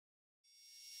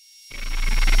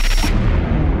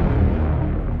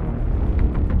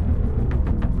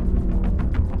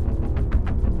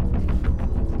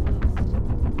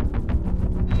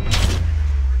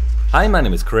Hi, my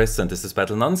name is Chris and this is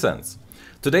Battle Nonsense.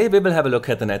 Today we will have a look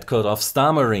at the netcode of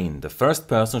Star Marine, the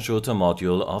first-person shooter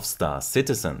module of Star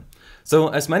Citizen. So,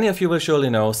 as many of you will surely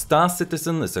know, Star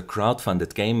Citizen is a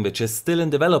crowd-funded game which is still in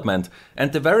development,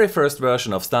 and the very first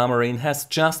version of Star Marine has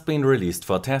just been released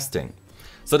for testing.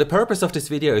 So the purpose of this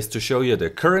video is to show you the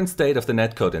current state of the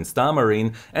netcode in Star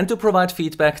Marine and to provide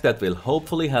feedback that will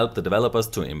hopefully help the developers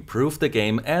to improve the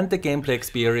game and the gameplay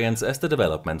experience as the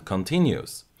development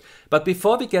continues. But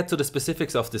before we get to the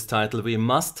specifics of this title, we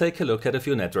must take a look at a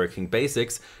few networking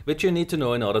basics which you need to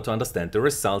know in order to understand the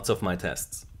results of my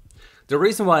tests. The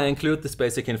reason why I include this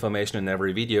basic information in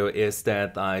every video is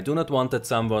that I do not want that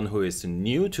someone who is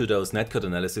new to those netcode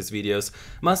analysis videos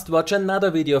must watch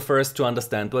another video first to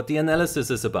understand what the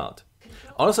analysis is about.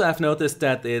 Also, I've noticed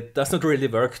that it does not really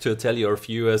work to tell your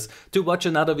viewers to watch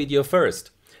another video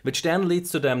first, which then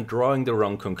leads to them drawing the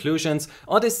wrong conclusions,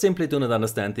 or they simply do not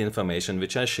understand the information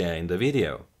which I share in the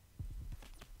video.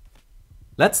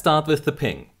 Let's start with the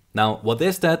ping. Now, what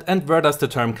is that and where does the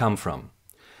term come from?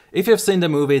 If you've seen the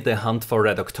movie The Hunt for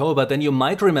Red October, then you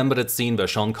might remember that scene where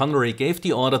Sean Connery gave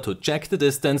the order to check the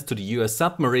distance to the US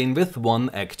submarine with one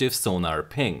active sonar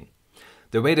ping.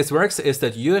 The way this works is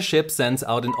that your ship sends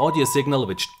out an audio signal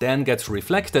which then gets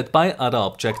reflected by other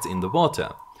objects in the water.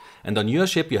 And on your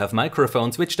ship you have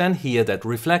microphones which then hear that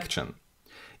reflection.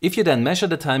 If you then measure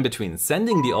the time between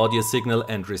sending the audio signal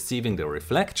and receiving the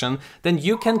reflection, then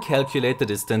you can calculate the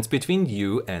distance between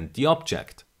you and the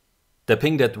object. The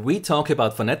ping that we talk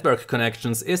about for network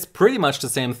connections is pretty much the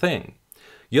same thing.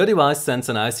 Your device sends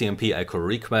an ICMP echo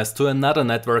request to another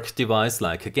network device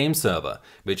like a game server,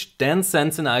 which then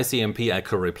sends an ICMP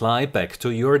echo reply back to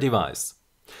your device.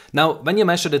 Now, when you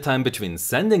measure the time between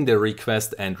sending the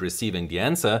request and receiving the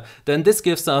answer, then this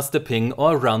gives us the ping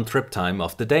or round-trip time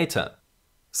of the data.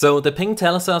 So the ping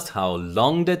tells us how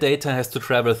long the data has to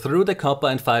travel through the copper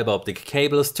and fiber optic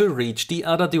cables to reach the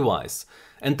other device.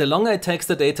 And the longer it takes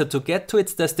the data to get to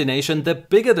its destination, the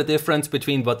bigger the difference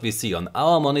between what we see on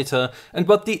our monitor and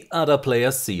what the other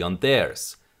players see on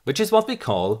theirs, which is what we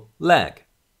call lag.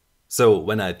 So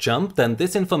when I jump, then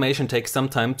this information takes some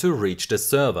time to reach the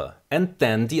server, and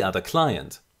then the other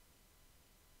client.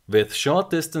 With short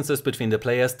distances between the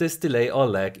players, this delay or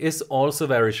lag is also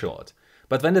very short.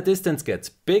 But when the distance gets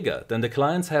bigger, then the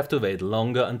clients have to wait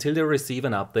longer until they receive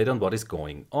an update on what is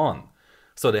going on.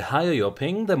 So the higher your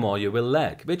ping, the more you will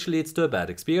lag, which leads to a bad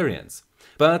experience.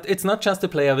 But it's not just the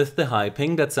player with the high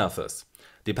ping that suffers.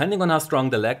 Depending on how strong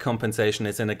the lag compensation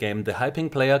is in a game, the high ping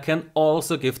player can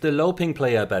also give the low ping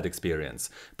player a bad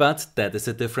experience. But that is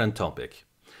a different topic.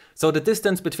 So the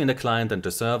distance between the client and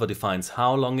the server defines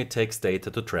how long it takes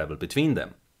data to travel between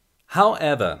them.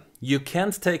 However, you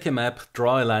can't take a map,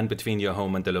 draw a line between your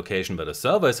home and the location where the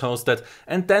server is hosted,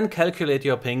 and then calculate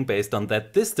your ping based on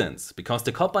that distance, because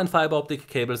the copper and fiber optic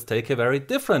cables take a very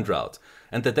different route,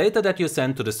 and the data that you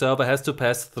send to the server has to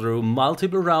pass through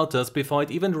multiple routers before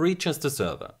it even reaches the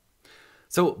server.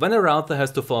 So when a router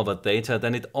has to forward data,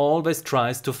 then it always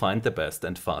tries to find the best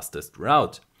and fastest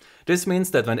route. This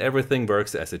means that when everything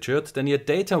works as it should, then your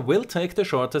data will take the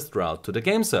shortest route to the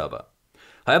game server.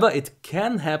 However, it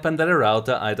can happen that a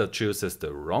router either chooses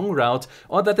the wrong route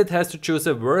or that it has to choose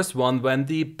a worse one when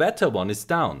the better one is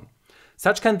down.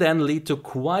 Such can then lead to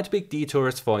quite big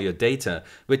detours for your data,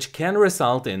 which can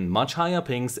result in much higher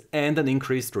pings and an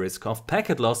increased risk of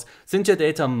packet loss, since your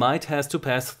data might have to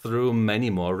pass through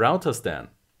many more routers then.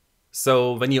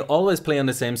 So when you always play on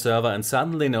the same server and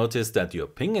suddenly notice that your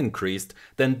ping increased,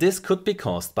 then this could be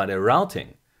caused by the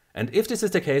routing. And if this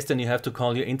is the case, then you have to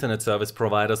call your internet service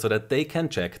provider so that they can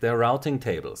check their routing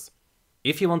tables.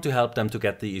 If you want to help them to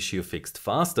get the issue fixed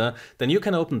faster, then you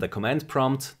can open the command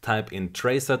prompt, type in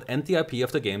traceat and the IP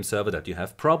of the game server that you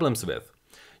have problems with.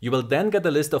 You will then get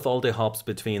a list of all the hops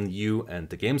between you and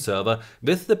the game server,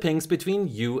 with the pings between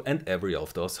you and every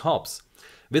of those hops.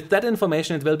 With that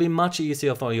information, it will be much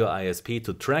easier for your ISP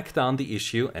to track down the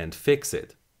issue and fix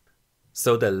it.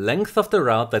 So the length of the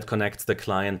route that connects the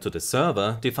client to the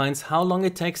server defines how long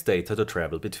it takes data to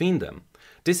travel between them.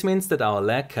 This means that our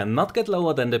lag cannot get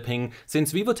lower than the ping,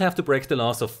 since we would have to break the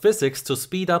laws of physics to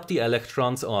speed up the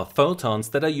electrons or photons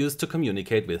that are used to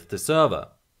communicate with the server.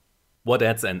 What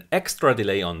adds an extra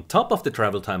delay on top of the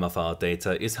travel time of our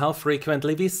data is how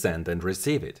frequently we send and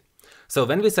receive it. So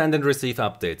when we send and receive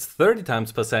updates 30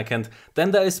 times per second,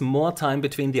 then there is more time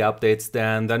between the updates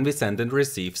than when we send and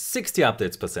receive 60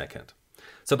 updates per second.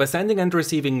 So by sending and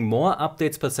receiving more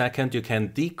updates per second, you can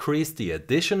decrease the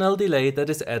additional delay that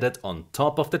is added on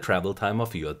top of the travel time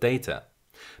of your data.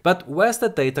 But where's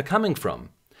that data coming from?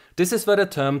 This is where the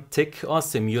term tick or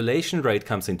simulation rate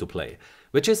comes into play,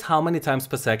 which is how many times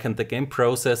per second the game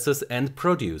processes and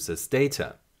produces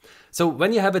data. So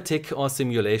when you have a tick or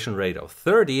simulation rate of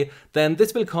 30, then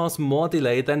this will cause more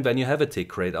delay than when you have a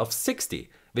tick rate of 60,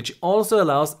 which also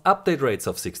allows update rates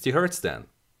of 60 Hz then.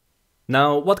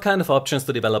 Now, what kind of options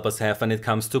do developers have when it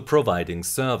comes to providing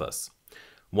servers?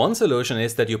 One solution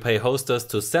is that you pay hosters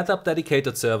to set up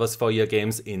dedicated servers for your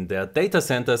games in their data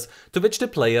centers to which the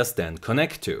players then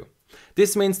connect to.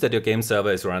 This means that your game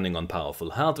server is running on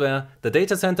powerful hardware, the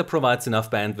data center provides enough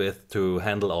bandwidth to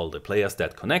handle all the players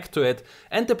that connect to it,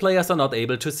 and the players are not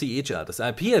able to see each other's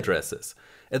IP addresses,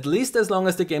 at least as long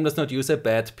as the game does not use a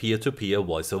bad peer-to-peer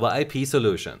voice-over IP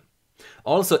solution.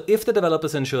 Also, if the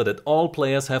developers ensure that all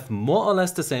players have more or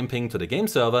less the same ping to the game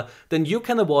server, then you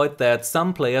can avoid that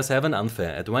some players have an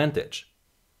unfair advantage.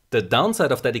 The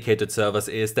downside of dedicated servers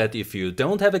is that if you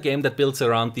don't have a game that builds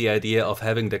around the idea of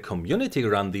having the community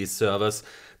run these servers,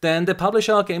 then the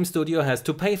publisher or game studio has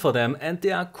to pay for them, and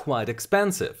they are quite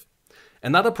expensive.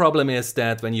 Another problem is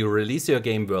that when you release your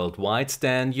game worldwide,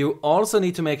 then you also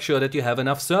need to make sure that you have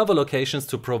enough server locations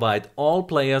to provide all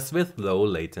players with low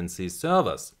latency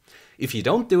servers. If you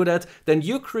don't do that, then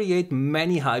you create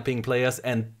many high-ping players,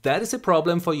 and that is a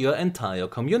problem for your entire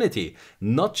community,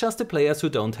 not just the players who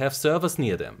don't have servers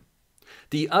near them.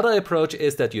 The other approach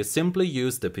is that you simply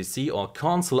use the PC or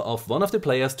console of one of the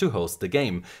players to host the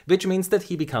game, which means that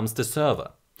he becomes the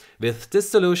server. With this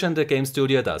solution, the game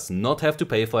studio does not have to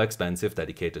pay for expensive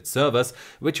dedicated servers,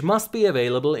 which must be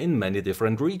available in many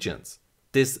different regions.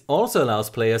 This also allows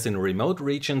players in remote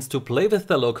regions to play with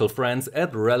their local friends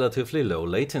at relatively low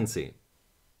latency.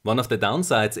 One of the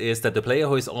downsides is that the player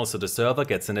who is also the server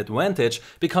gets an advantage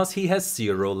because he has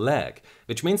zero lag,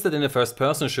 which means that in a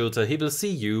first-person shooter he will see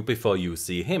you before you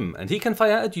see him, and he can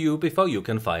fire at you before you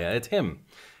can fire at him.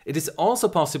 It is also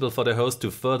possible for the host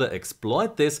to further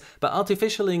exploit this by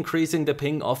artificially increasing the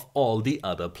ping of all the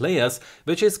other players,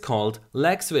 which is called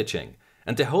lag switching.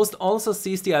 And the host also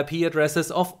sees the IP addresses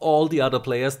of all the other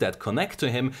players that connect to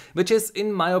him, which is,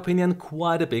 in my opinion,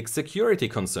 quite a big security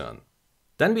concern.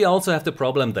 Then we also have the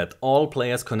problem that all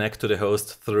players connect to the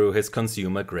host through his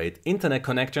consumer-grade internet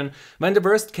connection, when in the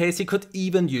worst case he could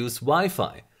even use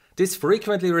Wi-Fi. This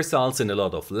frequently results in a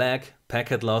lot of lag,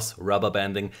 packet loss, rubber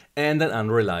banding, and an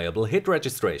unreliable hit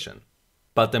registration.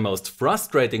 But the most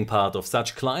frustrating part of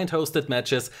such client-hosted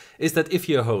matches is that if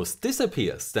your host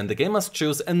disappears, then the game must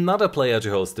choose another player to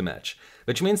host the match,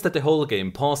 which means that the whole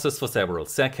game pauses for several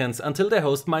seconds until the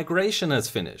host migration has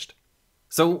finished.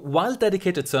 So while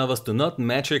dedicated servers do not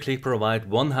magically provide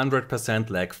 100%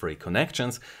 lag-free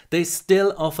connections, they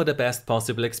still offer the best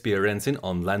possible experience in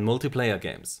online multiplayer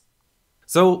games.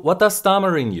 So what does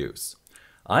Starmarine use?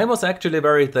 I was actually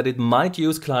worried that it might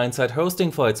use client-side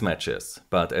hosting for its matches,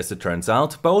 but as it turns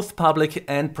out, both public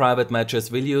and private matches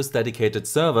will use dedicated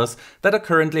servers that are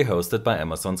currently hosted by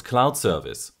Amazon's cloud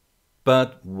service.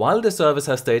 But while the service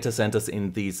has data centers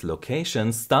in these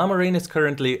locations, Starmarine is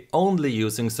currently only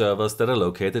using servers that are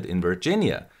located in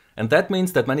Virginia, and that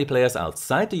means that many players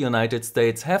outside the United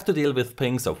States have to deal with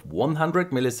pings of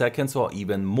 100 milliseconds or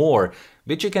even more,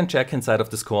 which you can check inside of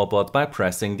the scoreboard by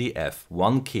pressing the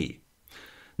F1 key.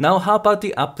 Now how about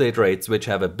the update rates, which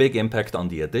have a big impact on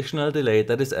the additional delay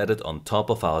that is added on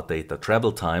top of our data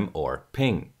travel time, or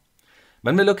ping.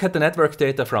 When we look at the network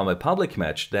data from a public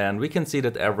match, then we can see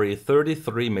that every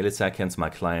 33 milliseconds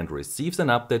my client receives an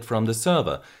update from the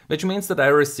server, which means that I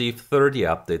receive 30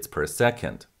 updates per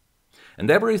second.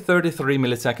 And every 33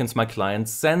 milliseconds my client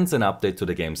sends an update to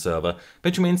the game server,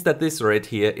 which means that this rate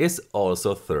here is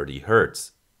also 30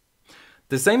 Hz.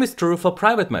 The same is true for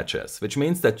private matches, which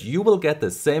means that you will get the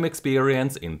same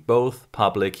experience in both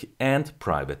public and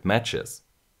private matches.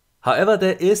 However,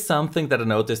 there is something that I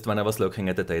noticed when I was looking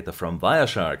at the data from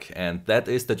Wireshark, and that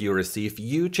is that you receive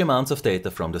huge amounts of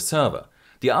data from the server.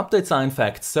 The updates are in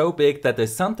fact so big that they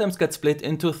sometimes get split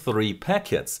into 3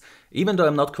 packets, even though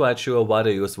I'm not quite sure why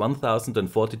they use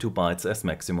 1042 bytes as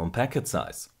maximum packet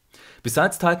size.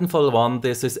 Besides Titanfall 1,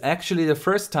 this is actually the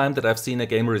first time that I've seen a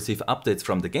game receive updates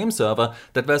from the game server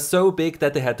that were so big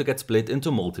that they had to get split into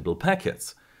multiple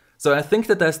packets. So I think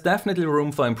that there's definitely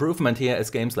room for improvement here, as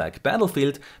games like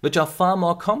Battlefield, which are far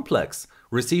more complex,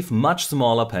 receive much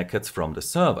smaller packets from the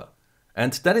server.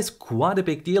 And that is quite a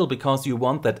big deal because you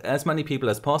want that as many people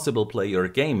as possible play your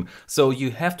game, so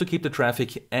you have to keep the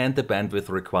traffic and the bandwidth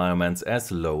requirements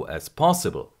as low as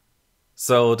possible.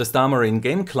 So the Starmarine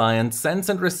game client sends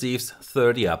and receives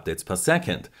 30 updates per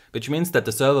second, which means that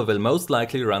the server will most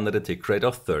likely run at a tick rate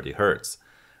of 30 Hz.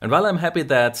 And while I'm happy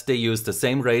that they use the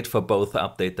same rate for both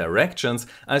update directions,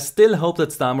 I still hope that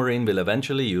Starmarine will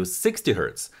eventually use 60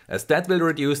 Hz, as that will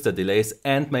reduce the delays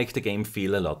and make the game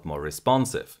feel a lot more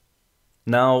responsive.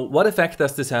 Now, what effect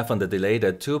does this have on the delay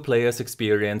that two players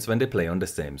experience when they play on the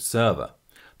same server?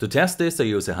 To test this, I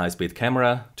use a high-speed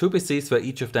camera, two PCs where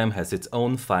each of them has its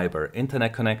own fiber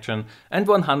internet connection, and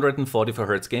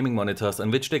 144Hz gaming monitors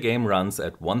on which the game runs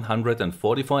at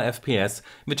 144 FPS,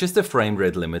 which is the frame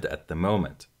rate limit at the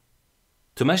moment.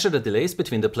 To measure the delays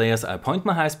between the players, I point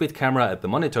my high-speed camera at the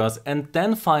monitors and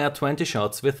then fire 20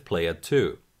 shots with player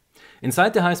 2.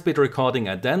 Inside the high-speed recording,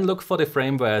 I then look for the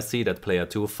frame where I see that player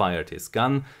 2 fired his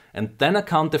gun, and then I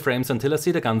count the frames until I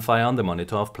see the gunfire on the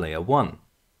monitor of player 1.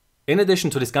 In addition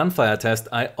to this gunfire test,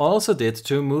 I also did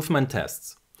two movement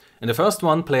tests. In the first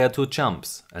one, player 2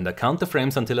 jumps, and I count the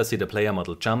frames until I see the player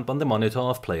model jump on the monitor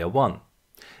of player 1.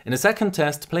 In the second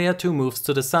test, player 2 moves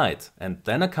to the side, and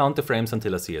then I count the frames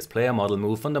until I see his player model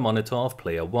move on the monitor of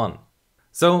player 1.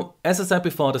 So, as I said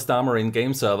before, the Star Marine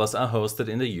game servers are hosted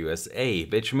in the USA,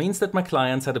 which means that my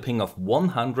clients had a ping of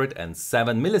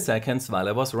 107 milliseconds while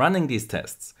I was running these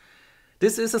tests.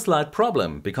 This is a slight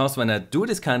problem, because when I do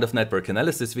this kind of network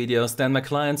analysis videos, then my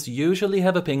clients usually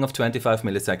have a ping of 25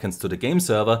 milliseconds to the game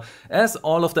server, as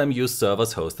all of them use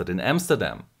servers hosted in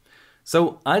Amsterdam.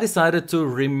 So I decided to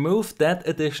remove that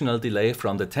additional delay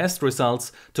from the test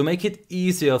results to make it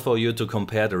easier for you to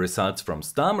compare the results from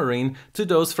Star Marine to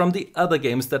those from the other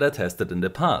games that I tested in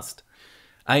the past.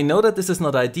 I know that this is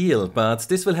not ideal, but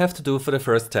this will have to do for the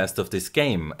first test of this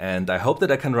game, and I hope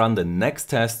that I can run the next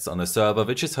tests on a server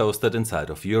which is hosted inside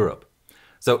of Europe.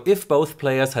 So if both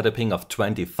players had a ping of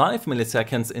 25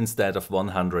 milliseconds instead of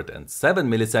 107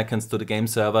 milliseconds to the game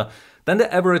server, then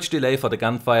the average delay for the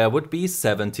gunfire would be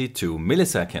 72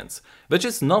 milliseconds, which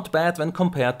is not bad when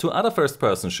compared to other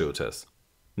first-person shooters.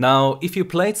 Now, if you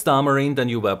played Star Marine, then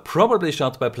you were probably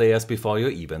shot by players before you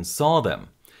even saw them.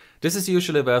 This is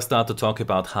usually where I start to talk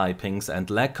about high pings and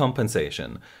lag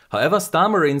compensation. However, Star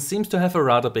Marine seems to have a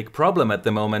rather big problem at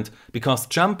the moment, because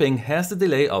jumping has a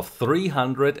delay of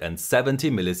 370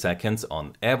 milliseconds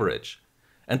on average.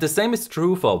 And the same is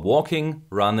true for walking,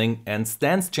 running and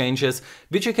stance changes,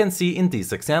 which you can see in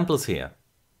these examples here.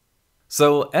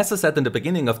 So, as I said in the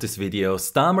beginning of this video,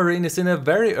 Star Marine is in a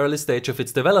very early stage of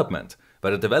its development,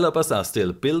 where the developers are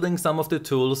still building some of the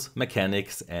tools,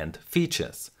 mechanics and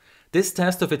features. This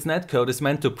test of its netcode is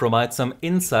meant to provide some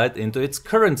insight into its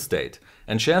current state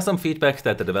and share some feedback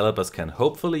that the developers can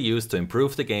hopefully use to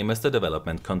improve the game as the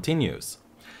development continues.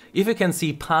 If you can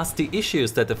see past the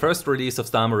issues that the first release of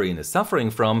Star Marine is suffering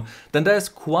from, then there is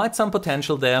quite some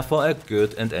potential there for a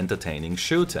good and entertaining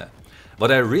shooter.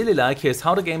 What I really like is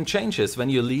how the game changes when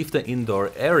you leave the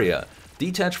indoor area,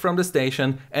 detach from the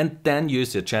station and then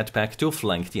use your jetpack to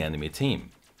flank the enemy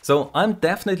team. So I'm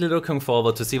definitely looking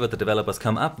forward to see what the developers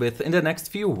come up with in the next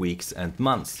few weeks and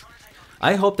months.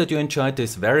 I hope that you enjoyed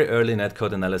this very early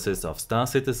netcode analysis of Star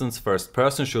Citizen's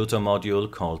first-person shooter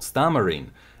module called Star Marine.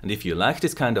 And if you like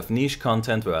this kind of niche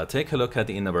content where I take a look at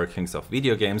the inner workings of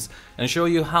video games and show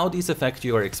you how these affect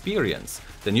your experience,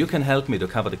 then you can help me to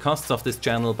cover the costs of this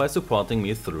channel by supporting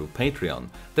me through Patreon.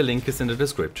 The link is in the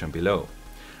description below.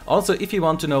 Also, if you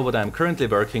want to know what I'm currently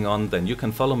working on, then you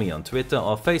can follow me on Twitter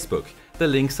or Facebook. The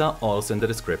links are also in the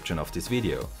description of this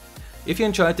video. If you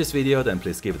enjoyed this video, then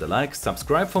please give it a like,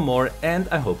 subscribe for more, and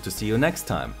I hope to see you next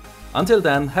time. Until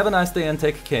then, have a nice day and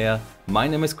take care. My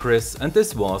name is Chris and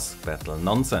this was Battle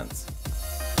Nonsense.